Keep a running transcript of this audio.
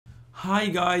Hi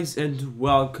guys and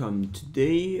welcome.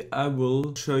 Today I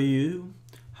will show you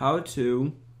how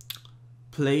to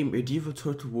play Medieval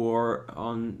Total War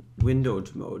on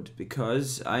windowed mode,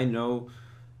 because I know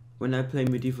when I play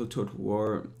Medieval Total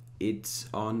War it's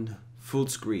on full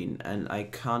screen and I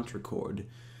can't record.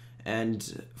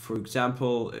 And for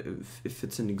example, if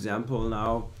it's an example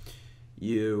now,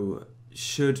 you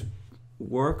should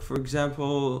work, for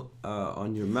example,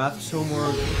 on your maths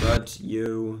homework, but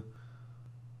you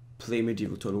play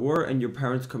Medieval Total War and your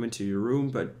parents come into your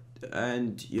room,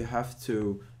 and you have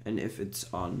to, and if it's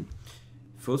on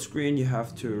full screen you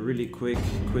have to really quick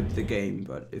quit the game.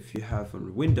 But if you have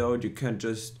on windowed, you can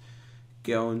just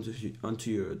go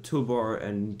onto your toolbar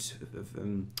and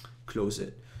close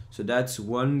it. So that's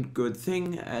one good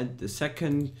thing. And the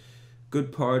second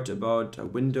good part about a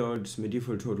windowed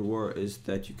Medieval Total War is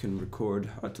that you can record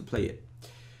how to play it.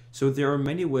 So there are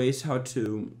many ways how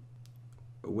to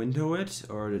window it,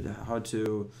 or how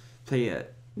to play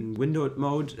it in windowed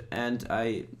mode, and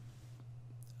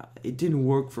it didn't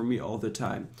work for me all the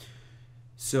time.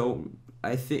 So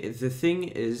I think the thing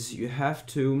is, you have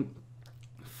to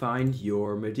find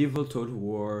your Medieval Total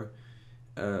War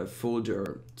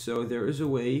folder. So there is a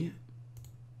way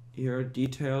here,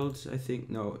 detailed, I think,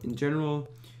 no, in general,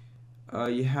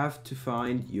 you have to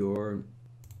find your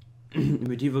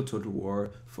Medieval Total War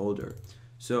folder.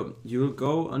 So you'll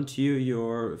go onto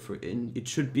your, it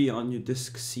should be on your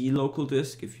disk C local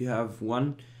disk if you have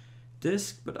one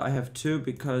disk, but I have two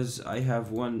because I have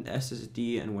one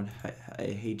SSD and one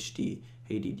HDD.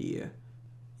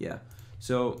 Yeah.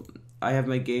 So I have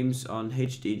my games on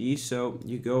HDD. So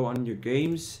you go on your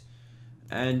games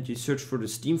and you search for the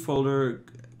Steam folder,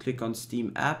 click on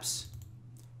Steam apps,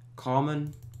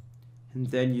 common, and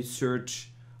then you search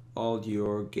all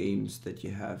your games that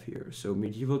you have here. So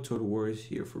Medieval Total War is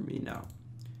here for me now.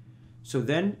 So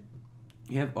then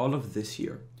you have all of this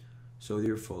here, so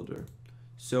your folder.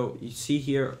 So you see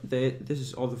here that this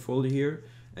is all the folder here,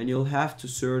 and you'll have to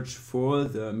search for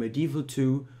the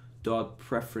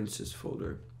medieval2.preferences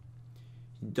folder.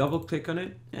 You double click on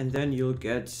it and then you'll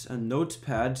get a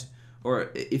notepad, or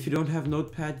if you don't have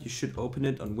Notepad you should open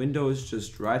it on Windows.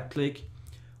 Just right click,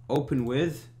 open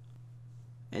with,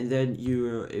 and then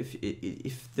you,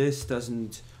 if this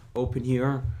doesn't open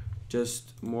here,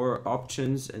 just more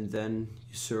options, and then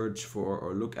you search for,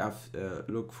 or look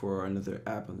for another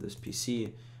app on this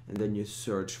PC, and then you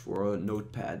search for a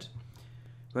Notepad.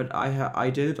 But I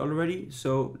did it already,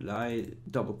 so I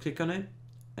double click on it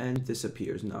and this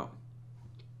appears now.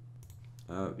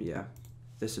 Yeah,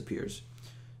 this appears.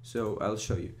 So I'll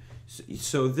show you.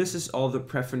 So this is all the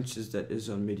preferences that is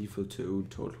on Medieval 2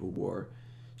 Total War.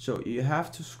 So you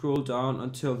have to scroll down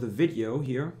until the video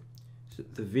here, so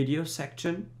the video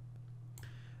section.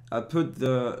 I'll put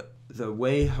the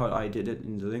way how I did it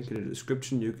in the link in the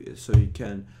description, so you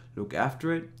can look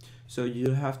after it. So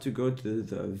you have to go to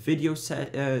the video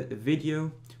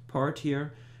video part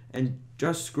here and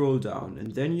just scroll down,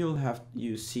 and then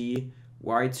you see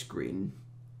widescreen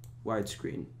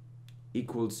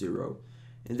equals 0,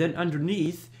 and then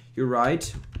underneath you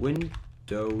write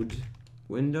windowed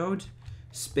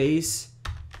space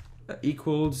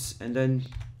equals, and then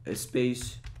a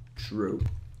space true.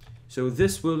 So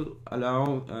this will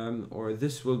allow, or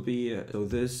this will be, so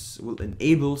this will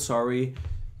enable, sorry,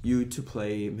 you to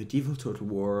play Medieval Total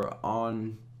War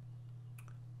on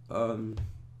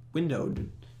windowed.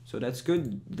 So that's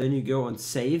good. Then you go on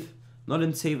save, not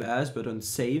in save as, but on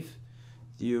save.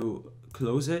 You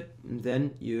close it, and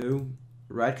then you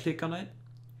right click on it.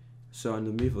 So on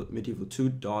the Medieval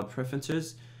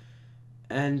 2.preferences,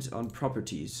 and on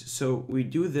properties. So we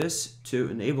do this to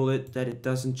enable it that it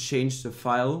doesn't change the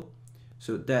file,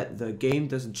 so that the game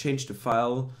doesn't change the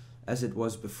file as it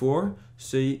was before.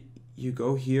 So you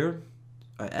go here,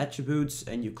 attributes,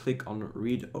 and you click on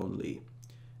read only,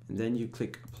 and then you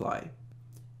click apply.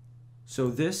 So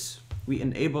this we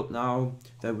enabled now,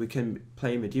 that we can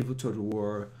play Medieval Total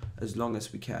War as long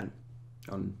as we can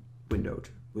on windowed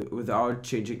without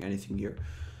changing anything here.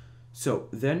 So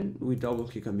then we double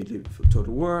click on Medieval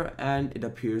Total War and it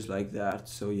appears like that.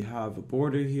 So you have a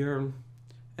border here,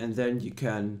 and then you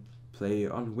can play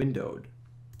on windowed.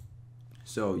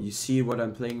 So you see what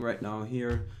I'm playing right now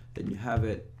here, then you have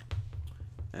it,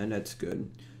 and that's good.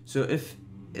 So if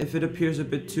it appears a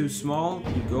bit too small,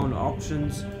 you go on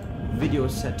options, video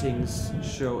settings,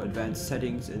 show advanced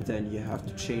settings, and then you have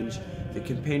to change the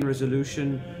campaign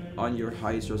resolution on your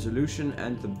highest resolution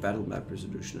and the battle map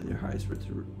resolution on your highest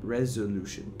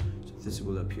resolution. So this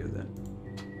will appear then.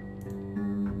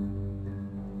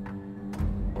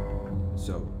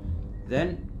 So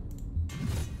then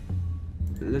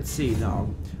let's see now.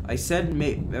 I said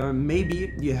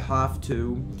maybe you have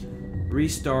to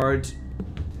restart.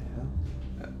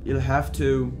 You'll have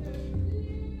to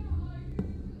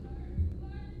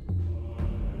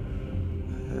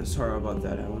sorry about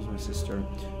that, that was my sister.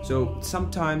 So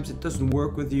sometimes it doesn't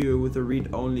work with you with a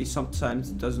read only, sometimes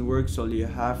it doesn't work, so you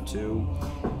have to.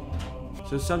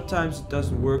 So sometimes it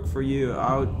doesn't work for you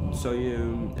out, so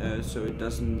you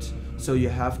so you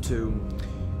have to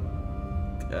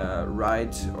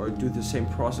write or do the same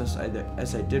process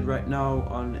as I did right now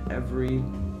on every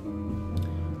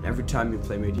time you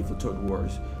play Medieval Total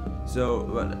Wars. So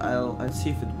but I'll see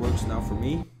if it works now for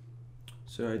me.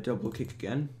 So I double click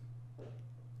again.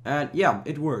 And yeah,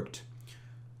 it worked.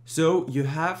 So you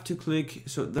have to click,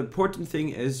 so the important thing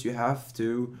is you have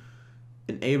to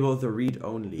enable the read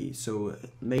only. So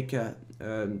make a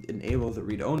enable the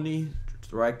read only,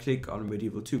 right click on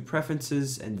Medieval 2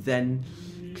 preferences and then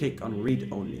click on read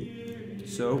only.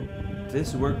 So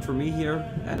this worked for me here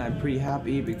and I'm pretty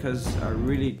happy because I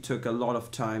really took a lot of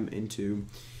time into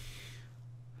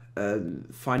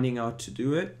finding out to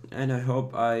do it, and I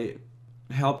hope I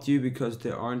helped you because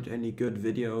there aren't any good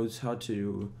videos how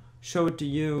to show it to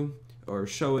you or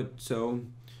show it. So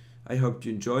I hope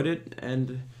you enjoyed it,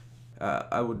 and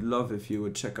I would love if you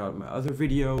would check out my other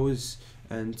videos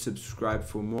and subscribe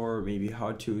for more maybe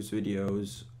how-tos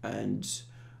videos and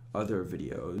other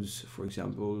videos, for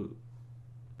example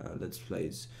let's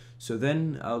plays. So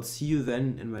then I'll see you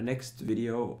then in my next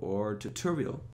video or tutorial.